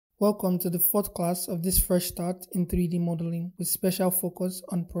Welcome to the fourth class of this fresh start in 3D modeling with special focus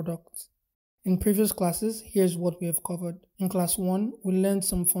on products. In previous classes, here's what we have covered. In class 1, we learned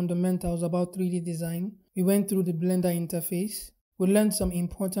some fundamentals about 3D design. We went through the Blender interface. We learned some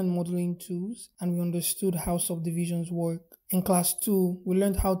important modeling tools and we understood how subdivisions work. In class 2, we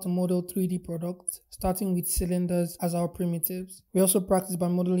learned how to model 3D products, starting with cylinders as our primitives. We also practiced by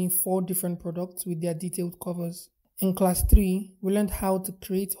modeling 4 different products with their detailed covers. In class 3, we learned how to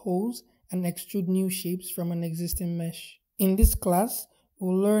create holes and extrude new shapes from an existing mesh. In this class,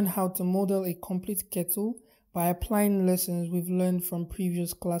 we'll learn how to model a complete kettle by applying lessons we've learned from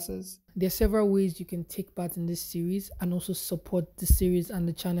previous classes. There are several ways you can take part in this series and also support the series and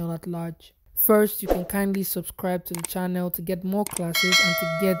the channel at large. First, you can kindly subscribe to the channel to get more classes and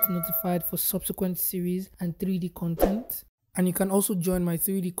to get notified for subsequent series and 3D content. And you can also join my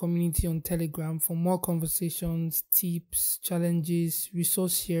 3D community on Telegram for more conversations, tips, challenges,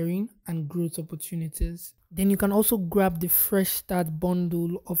 resource sharing, and growth opportunities. Then you can also grab the Fresh Start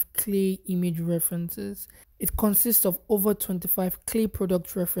bundle of clay image references. It consists of over 25 clay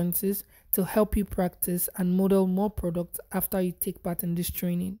product references to help you practice and model more products after you take part in this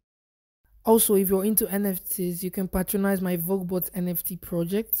training. Also, if you're into NFTs, you can patronize my Voguebot NFT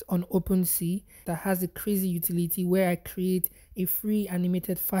project on OpenSea that has a crazy utility where I create a free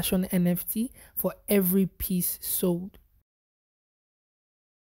animated fashion NFT for every piece sold.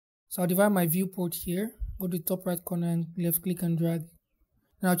 So I'll divide my viewport here, go to the top right corner and left click and drag.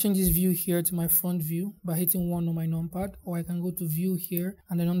 Then I'll change this view here to my front view by hitting 1 on my numpad, or I can go to view here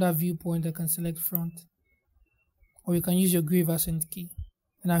and then under viewpoint I can select front. Or you can use your grave accent key.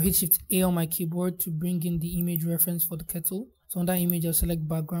 And I'll hit Shift A on my keyboard to bring in the image reference for the kettle. So on that image, I'll select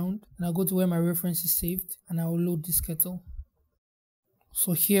background and I'll go to where my reference is saved and I'll load this kettle.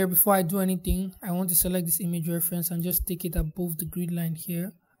 So here, before I do anything, I want to select this image reference and just take it above the grid line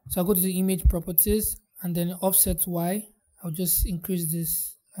here. So I'll go to the image properties and then offset Y. I'll just increase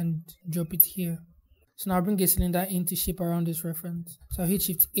this and drop it here. So now I'll bring a cylinder in to shape around this reference. So I'll hit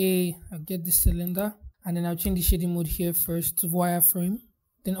Shift A, I'll get this cylinder and then I'll change the shading mode here first to wireframe.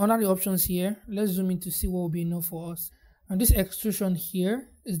 Then under the options here, let's zoom in to see what will be enough for us. And this extrusion here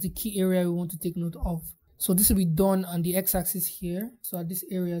is the key area we want to take note of. So this will be done on the x-axis here, so at this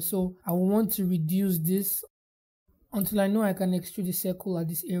area. So I want to reduce this until I know I can extrude the circle at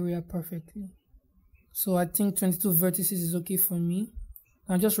this area perfectly. So I think 22 vertices is okay for me.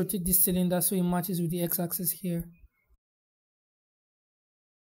 I'll just rotate this cylinder so it matches with the x-axis here.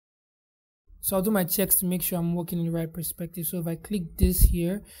 So I'll do my checks to make sure I'm working in the right perspective. So if I click this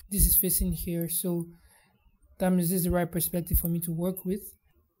here, this is facing here. So that means this is the right perspective for me to work with.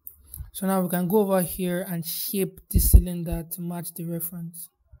 So now we can go over here and shape this cylinder to match the reference.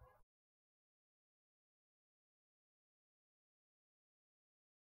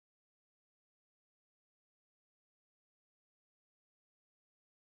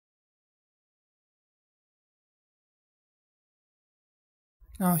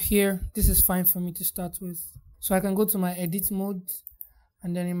 Now here, this is fine for me to start with. So I can go to my edit mode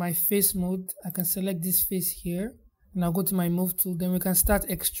and then in my face mode, I can select this face here and I'll go to my move tool. Then we can start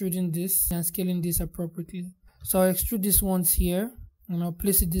extruding this and scaling this appropriately. So I'll extrude this once here and I'll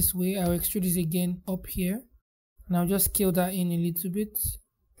place it this way. I'll extrude this again up here and I'll just scale that in a little bit.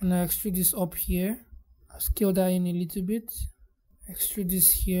 And I'll extrude this up here. I'll scale that in a little bit. Extrude this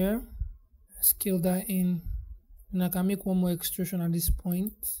here. Scale that in. And I can make one more extrusion at this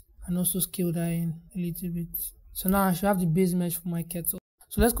point and also scale that in a little bit. So now I should have the base mesh for my kettle.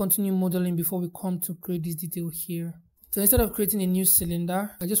 So let's continue modeling before we come to create this detail here. So instead of creating a new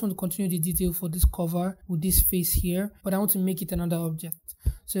cylinder, I just want to continue the detail for this cover with this face here, but I want to make it another object.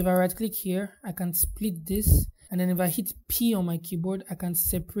 So if I right click here, I can split this, and then if I hit P on my keyboard, I can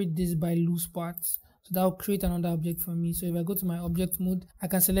separate this by loose parts. So that will create another object for me. So if I go to my object mode, I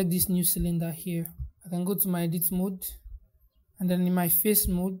can select this new cylinder here. I can go to my edit mode and then in my face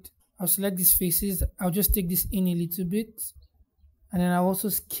mode, I'll select these faces. I'll just take this in a little bit and then I'll also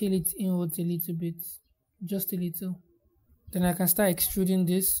scale it inwards a little bit, just a little. Then I can start extruding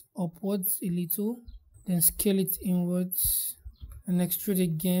this upwards a little, then scale it inwards and extrude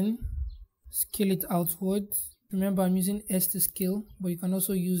again, scale it outwards. Remember, I'm using S to scale, but you can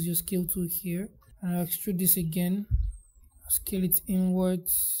also use your scale tool here. And I'll extrude this again, scale it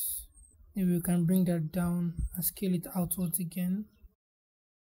inwards. Maybe we can bring that down and scale it outwards again.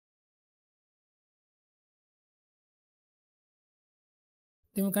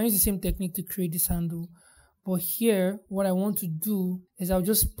 Then we can use the same technique to create this handle. But here, what I want to do is I'll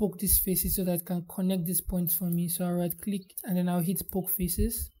just poke these faces so that it can connect these points for me. So I'll right click and then I'll hit poke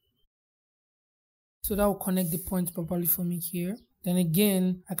faces. So that will connect the points properly for me here. Then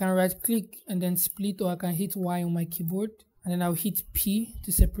again, I can right click and then split, or I can hit Y on my keyboard, and then I'll hit P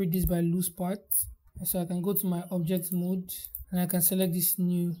to separate this by loose parts. And so I can go to my object mode and I can select this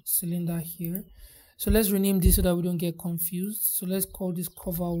new cylinder here. So let's rename this so that we don't get confused. So let's call this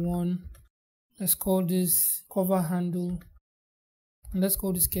cover 1. Let's call this cover handle. And let's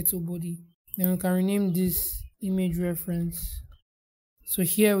call this kettle body. Then we can rename this image reference. So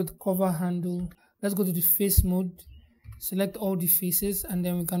here with cover handle, let's go to the face mode, select all the faces, and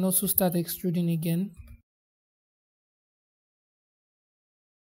then we can also start extruding again.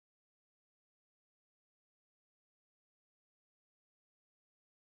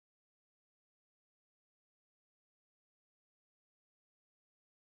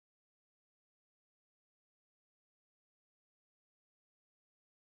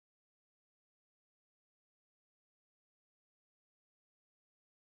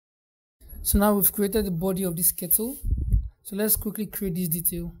 So now we've created the body of this kettle. So let's quickly create this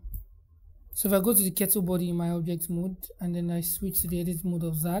detail. So if I go to the kettle body in my object mode and then I switch to the edit mode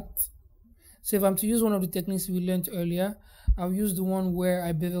of that. So if I'm to use one of the techniques we learned earlier, I'll use the one where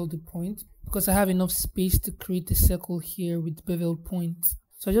I bevel the point, because I have enough space to create a circle here with beveled points.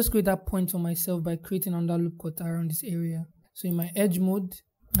 So I just create that point for myself by creating another loop cut around this area. So in my edge mode,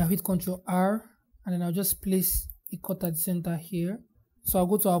 I'll hit Ctrl R and then I'll just place a cut at the center here. So I'll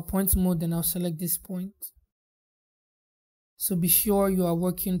go to our point mode and I'll select this point. So be sure you are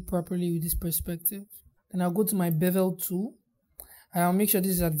working properly with this perspective. Then I'll go to my bevel tool and I'll make sure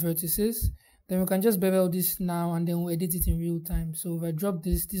this is at vertices. Then we can just bevel this now and then we'll edit it in real time. So if I drop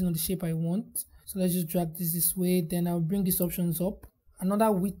this, this is not the shape I want. So let's just drag this way. Then I'll bring these options up.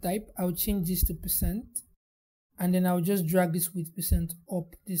 Another width type, I'll change this to %. And then I'll just drag this width %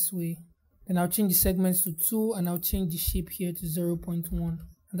 up this way. Then I'll change the segments to 2 and I'll change the shape here to 0.1.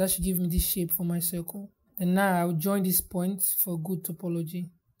 And that should give me this shape for my circle. Then now I'll join these points for good topology.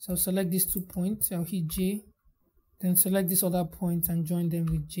 So I'll select these 2 points, I'll hit J. Then select this other point and join them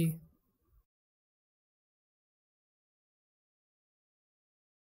with J.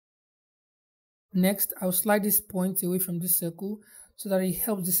 Next, I'll slide this point away from this circle so that it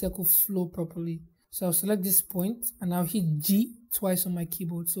helps the circle flow properly. So I'll select this point and I'll hit G twice on my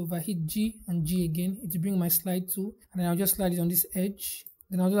keyboard. So if I hit G and G again, it will bring my slide tool, and then I'll just slide it on this edge.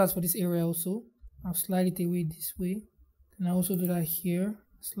 Then I'll do that for this area also. I'll slide it away this way. And I'll also do that here.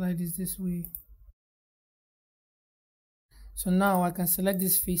 Slide this way. So now I can select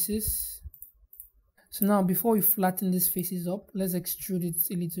these faces. So now before we flatten these faces up, let's extrude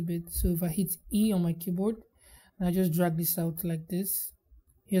it a little bit. So if I hit E on my keyboard and I just drag this out like this,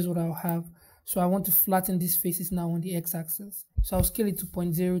 here's what I'll have. So I want to flatten these faces now on the x-axis. So I'll scale it to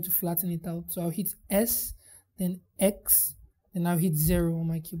 0.0 to flatten it out. So I'll hit S, then X, then I'll hit 0 on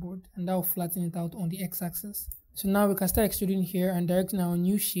my keyboard, and that will flatten it out on the x-axis. So now we can start extruding here and directing our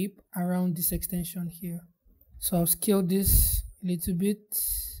new shape around this extension here. So I'll scale this a little bit.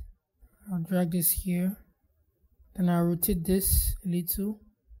 I'll drag this here. Then I'll rotate this a little.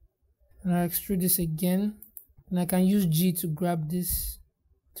 And I'll extrude this again. And I can use G to grab this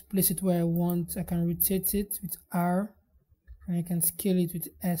to place it where I want. I can rotate it with R and I can scale it with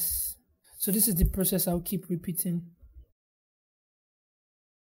S. So this is the process I'll keep repeating.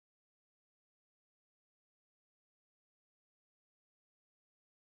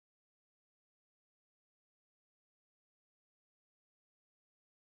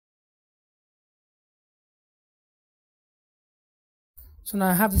 So now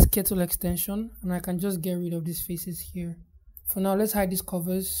I have this kettle extension and I can just get rid of these faces here. For now, let's hide these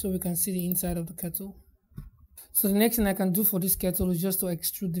covers so we can see the inside of the kettle. So the next thing I can do for this kettle is just to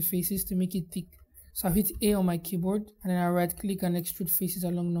extrude the faces to make it thick. So I'll hit A on my keyboard and then I'll right click and extrude faces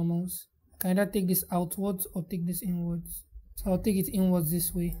along normals. I can either take this outwards or take this inwards. So I'll take it inwards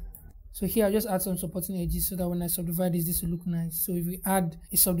this way. So here I'll just add some supporting edges so that when I subdivide this will look nice. So if we add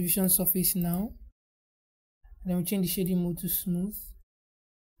a subdivision surface now, and then we change the shading mode to smooth,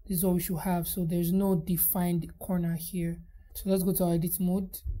 this is what we should have. So there's no defined corner here. So let's go to our edit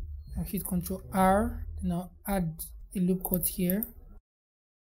mode. I'll hit Ctrl R, then I'll add a loop cut here.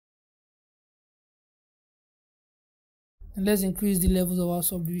 And let's increase the levels of our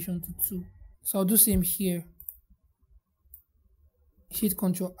subdivision to 2. So I'll do same here. Hit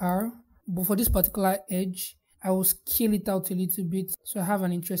Ctrl R, but for this particular edge, I will scale it out a little bit so I have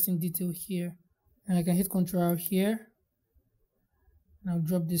an interesting detail here. And I can hit Ctrl R here. And I'll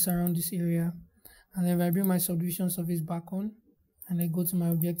drop this around this area. And then if I bring my subdivision surface back on and I go to my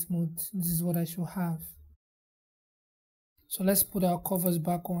object mode, this is what I should have. So let's put our covers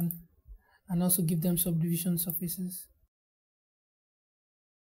back on and also give them subdivision surfaces.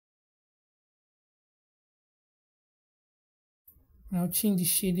 And I'll change the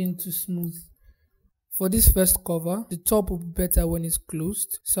shading to smooth. For this first cover, the top will be better when it's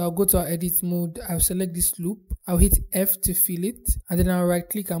closed. So I'll go to our edit mode, I'll select this loop, I'll hit F to fill it, and then I'll right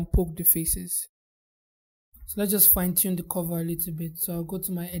click and poke the faces. So let's just fine tune the cover a little bit. So I'll go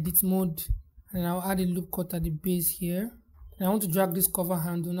to my edit mode, and I'll add a loop cut at the base here. And I want to drag this cover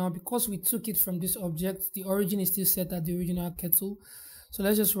handle. Now because we took it from this object, the origin is still set at the original kettle. So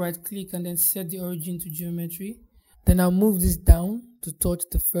let's just right click and then set the origin to geometry. Then I'll move this down to touch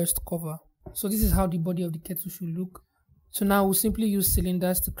the first cover. So this is how the body of the kettle should look. So now we'll simply use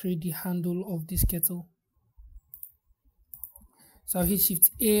cylinders to create the handle of this kettle. So I'll hit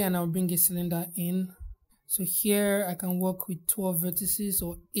Shift A and I'll bring a cylinder in. So here I can work with 12 vertices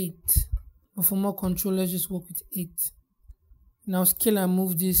or 8. But for more control, let's just work with 8. Now scale and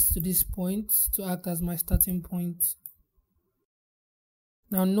move this to this point to act as my starting point.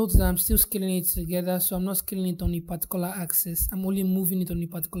 Now note that I'm still scaling it together, so I'm not scaling it on a particular axis. I'm only moving it on a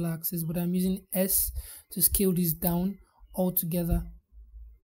particular axis, but I'm using S to scale this down all together.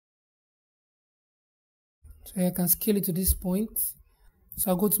 So I can scale it to this point. So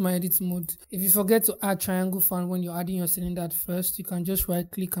I'll go to my edit mode. If you forget to add triangle fan when you're adding your cylinder at first, you can just right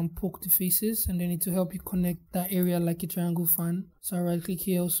click and poke the faces, and then it will help you connect that area like a triangle fan. So I'll right click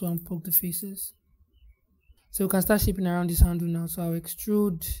here also and poke the faces. So we can start shaping around this handle now. So I'll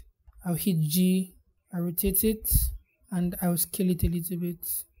extrude, I'll hit G, I'll rotate it, and I'll scale it a little bit.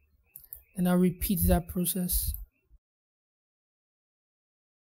 Then I'll repeat that process.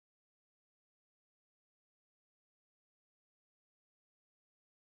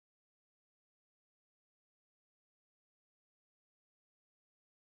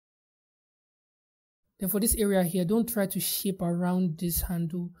 Then for this area here, don't try to shape around this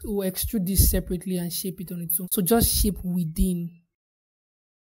handle. We'll extrude this separately and shape it on its own. So just shape within.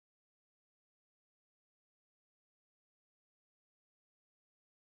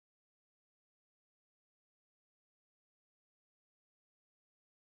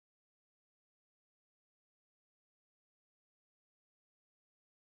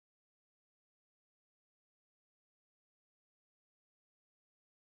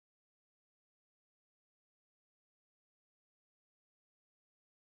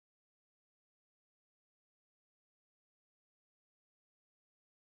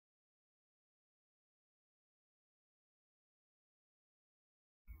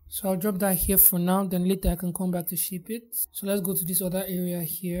 So I'll drop that here for now, then later I can come back to shape it. So let's go to this other area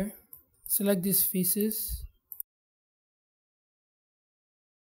here. Select these faces.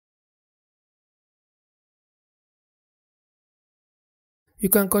 You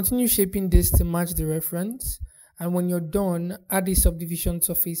can continue shaping this to match the reference, and when you're done, add a subdivision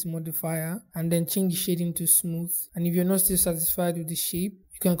surface modifier and then change the shading to smooth. And if you're not still satisfied with the shape,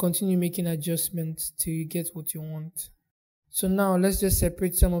 you can continue making adjustments till you get what you want. So now let's just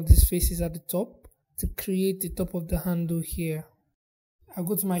separate some of these faces at the top to create the top of the handle here. I'll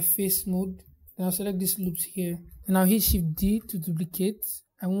go to my face mode, then I'll select these loops here. Then I'll hit Shift D to duplicate.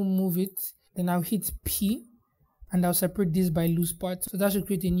 I won't move it. Then I'll hit P and I'll separate this by loose parts. So that should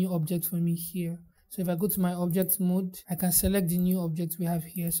create a new object for me here. So if I go to my object mode, I can select the new object we have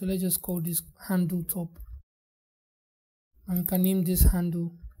here. So let's just call this handle top. And we can name this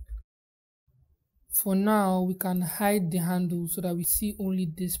handle. For now, we can hide the handle so that we see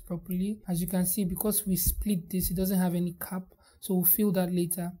only this properly. As you can see, because we split this, it doesn't have any cap. So we'll fill that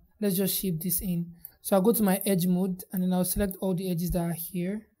later. Let's just shape this in. So I'll go to my edge mode and then I'll select all the edges that are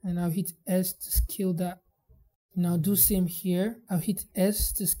here. And I'll hit S to scale that. Now do same here. I'll hit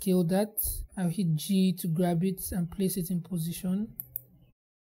S to scale that. I'll hit G to grab it and place it in position.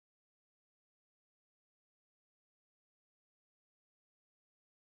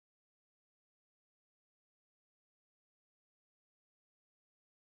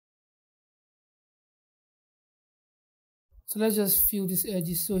 So let's just fill these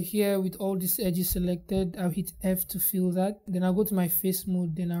edges. So here with all these edges selected, I'll hit F to fill that. Then I'll go to my face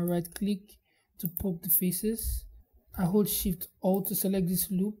mode. Then I'll right click to poke the faces. I'll hold Shift Alt to select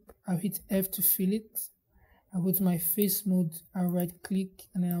this loop. I'll hit F to fill it. I'll go to my face mode. I'll right click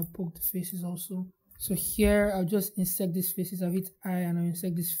and then I'll poke the faces also. So here I'll just insert these faces. I'll hit I and I'll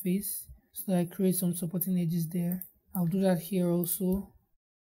insert this face so that I create some supporting edges there. I'll do that here also.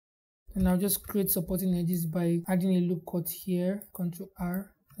 And I'll just create supporting edges by adding a loop cut here, Ctrl R,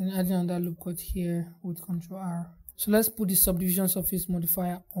 and adding another loop cut here with Ctrl R. So let's put the subdivision surface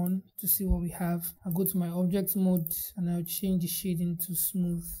modifier on to see what we have. I'll go to my object mode and I'll change the shading to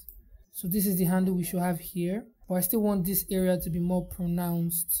smooth. So this is the handle we should have here, but I still want this area to be more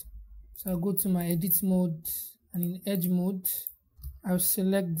pronounced. So I'll go to my edit mode and in edge mode, I'll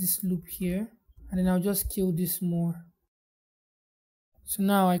select this loop here and then I'll just scale this more. So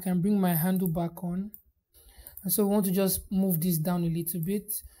now I can bring my handle back on. And so we want to just move this down a little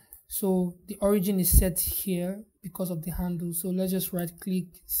bit. So the origin is set here because of the handle. So let's just right click,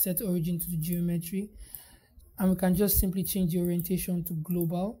 set origin to the geometry. And we can just simply change the orientation to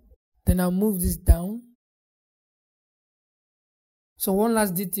global. Then I'll move this down. So one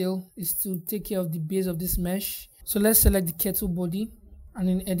last detail is to take care of the base of this mesh. So let's select the kettle body, and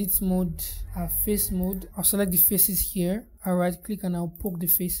in edit mode, face mode, I'll select the faces here. I'll right click and I'll poke the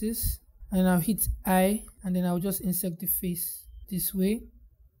faces, and I'll hit I, and then I'll just insert the face this way,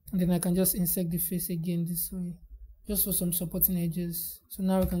 and then I can just insert the face again this way, just for some supporting edges. So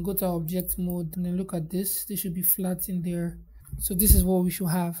now we can go to our object mode and then look at this. This should be flat in there. So this is what we should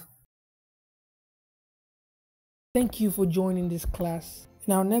have. Thank you for joining this class.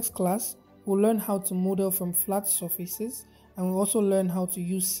 In our next class, we'll learn how to model from flat surfaces, and we'll also learn how to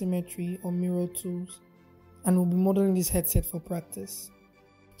use symmetry or mirror tools. And we'll be modeling this headset for practice.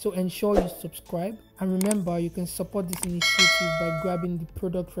 So ensure you subscribe, and remember you can support this initiative by grabbing the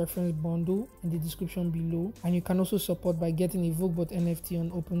product reference bundle in the description below, and you can also support by getting a Vogbot NFT on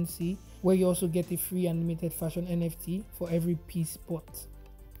OpenSea, where you also get a free animated fashion NFT for every piece bought.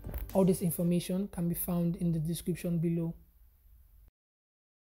 All this information can be found in the description below.